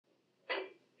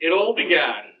It all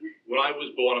began when I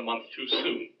was born a month too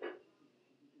soon.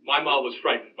 My ma was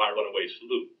frightened by a runaway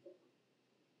saloon.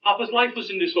 Papa's life was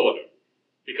in disorder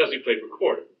because he played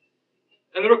recorder.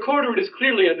 And the recorder, it is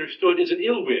clearly understood, is an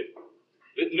ill wind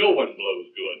that no one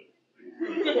blows good.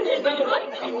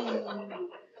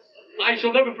 I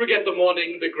shall never forget the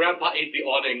morning that Grandpa ate the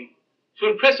awning to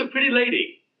impress a pretty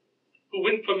lady who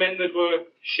went for men that were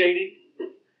shady.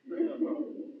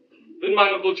 Then my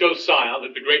Uncle Josiah,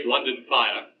 at the great London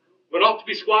fire, went off to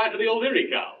be squire to the O'Leary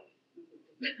cow,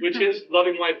 which his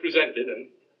loving wife presented, and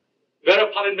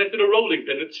thereupon invented a rolling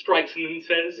pin that strikes and then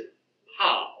says,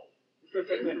 how?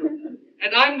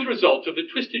 And I'm the result of the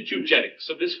twisted eugenics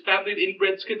of this family of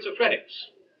inbred schizophrenics,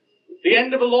 the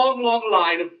end of a long, long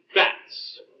line of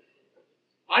bats.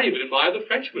 I even admire the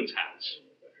Frenchman's hats.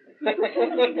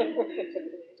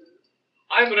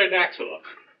 I'm the Rednaxela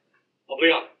of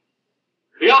Leachim.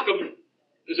 Leachim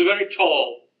is a very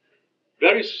tall,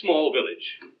 very small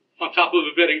village on top of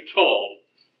a very tall,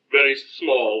 very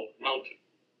small mountain.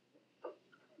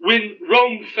 When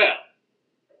Rome fell,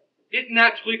 it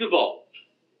naturally devolved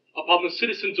upon the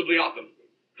citizens of Leachim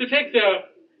to take their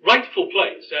rightful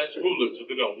place as rulers of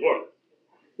the known world.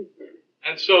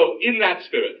 And so, in that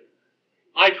spirit,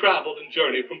 I traveled and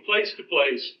journeyed from place to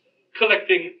place,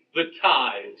 collecting the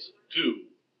tithes due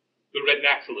the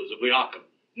Rednaxelas of Leachim.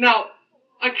 Now,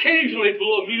 occasionally it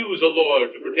will amuse a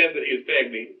lord to pretend that he is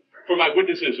paying me for my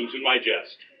witticisms and my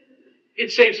jest.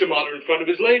 It saves him honor in front of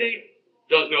his lady,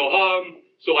 does no harm,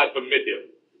 so I permit him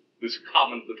this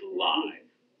common little lie.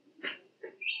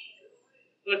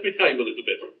 Let me tell you a little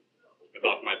bit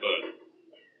about my birth.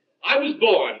 I was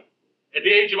born at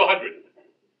the age of 100.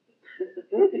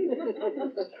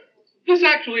 This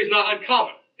actually is not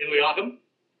uncommon in Leachim.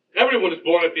 Everyone is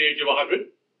born at the age of 100.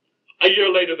 A year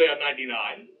later, they are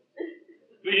 99.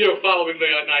 The year following,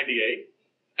 they are 98.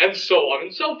 And so on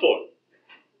and so forth.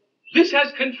 This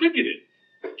has contributed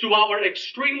to our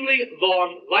extremely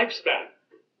long lifespan.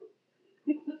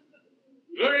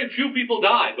 Very few people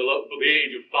die below the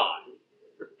age of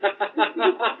 5.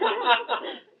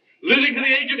 Living to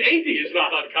the age of 80 is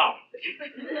not uncommon.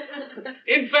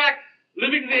 In fact,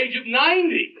 living to the age of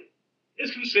 90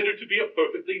 is considered to be a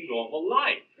perfectly normal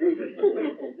life.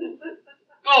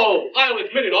 Oh, I'll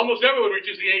admit it, almost everyone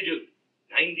reaches the age of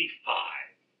 95.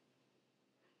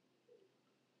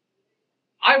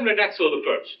 I'm Rednaxela the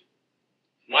First.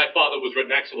 My father was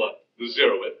Rednaxela the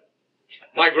Zeroth.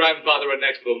 My grandfather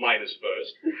Rednaxela minus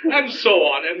first, and so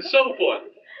on and so forth.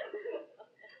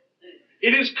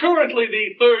 It is currently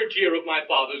the 3rd year of my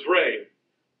father's reign.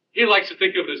 He likes to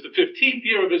think of it as the 15th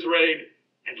year of his reign,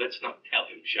 and let's not tell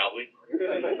him, shall we?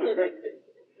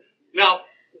 Now,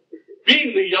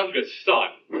 being the youngest son,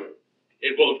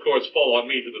 it will, of course, fall on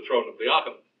me to the throne of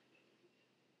Leachim.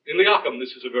 In Leachim,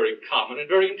 this is a very common and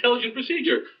very intelligent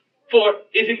procedure, for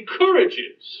it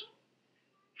encourages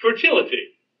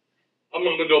fertility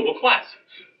among the noble classes,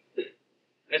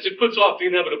 as it puts off the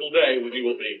inevitable day when you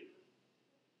will be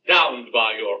downed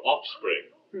by your offspring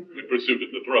in pursuit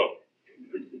of the throne.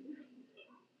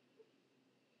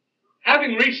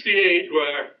 Having reached the age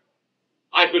where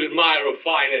I could admire a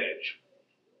fine edge,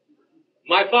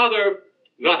 my father,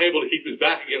 not able to keep his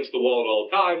back against the wall at all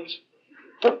times,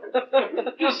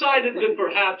 decided that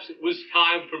perhaps it was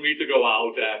time for me to go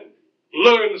out and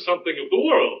learn something of the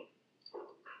world.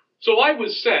 So I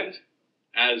was sent,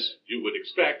 as you would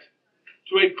expect,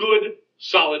 to a good,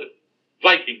 solid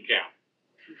Viking camp.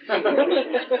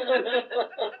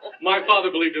 My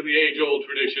father believed in the age-old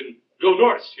tradition, go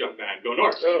north, young man, go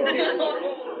north.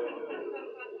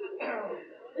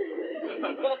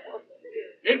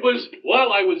 It was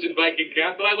while I was in Viking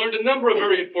camp that I learned a number of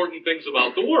very important things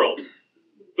about the world.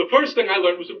 The first thing I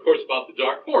learned was, of course, about the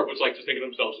Dark Horde, which like to think of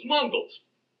themselves as Mongols.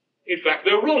 In fact,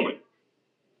 they're Roman.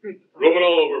 Roman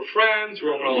all over France,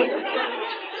 Roman all over.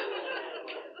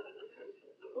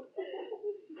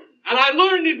 And I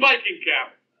learned in Viking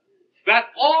camp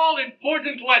that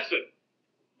all-important lesson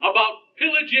about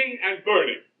pillaging and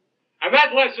burning. And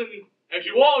that lesson, as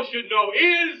you all should know,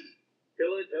 is...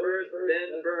 Pillage first,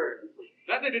 then burn.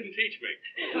 That they didn't teach me.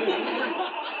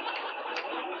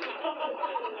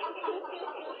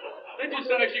 They just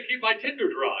said I should keep my tinder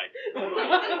dry.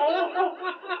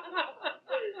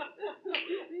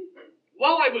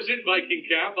 While I was in Viking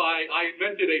camp, I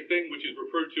invented a thing which is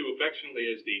referred to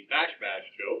affectionately as the Bash Bash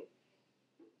show.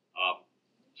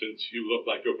 Since you look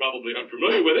like you're probably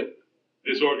unfamiliar with it,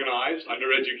 disorganized,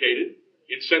 undereducated,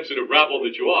 insensitive rabble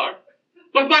that you are,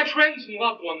 but my friends and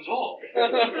loved ones all.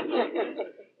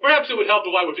 Perhaps it would help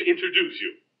if I were to introduce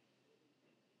you.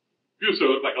 You, sir,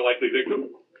 look like a likely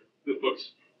victim. This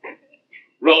book's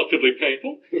relatively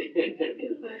painful.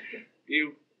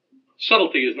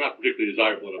 Subtlety is not particularly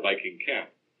desirable in a Viking camp.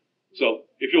 So,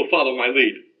 if you'll follow my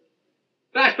lead.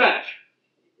 Bash, bash!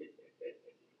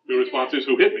 Your response is,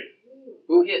 who hit me?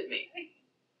 Who hit me?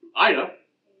 Ida.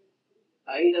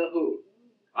 Ida who?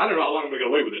 I don't know how long I'm going to get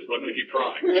away with this, but I'm going to keep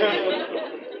trying.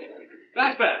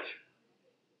 Bash, bash!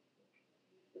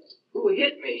 Who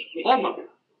hit me? Oma.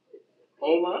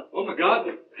 Oma? Oh my God,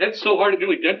 the head's so hard it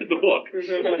nearly dented the book.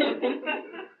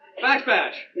 Bash,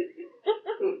 bash!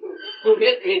 Who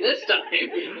hit me this time?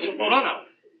 Runner.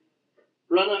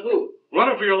 Runner who?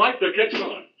 Runner for your life, they're catching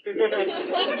on.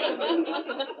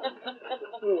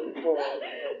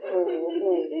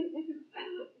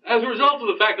 As a result of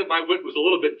the fact that my wit was a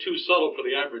little bit too subtle for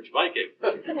the average Viking,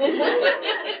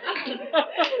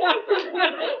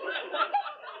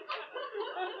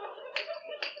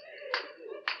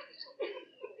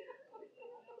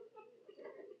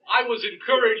 I was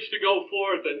encouraged to go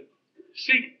forth and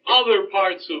seek other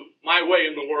parts of my way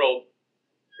in the world.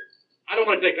 I don't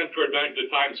want to take unfair advantage of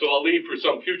the time, so I'll leave for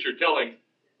some future telling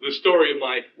the story of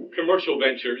my commercial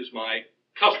ventures, my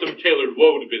custom-tailored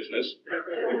woad business.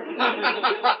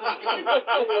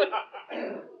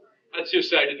 Let's just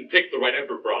say I didn't pick the right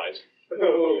enterprise.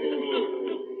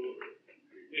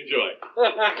 Enjoy.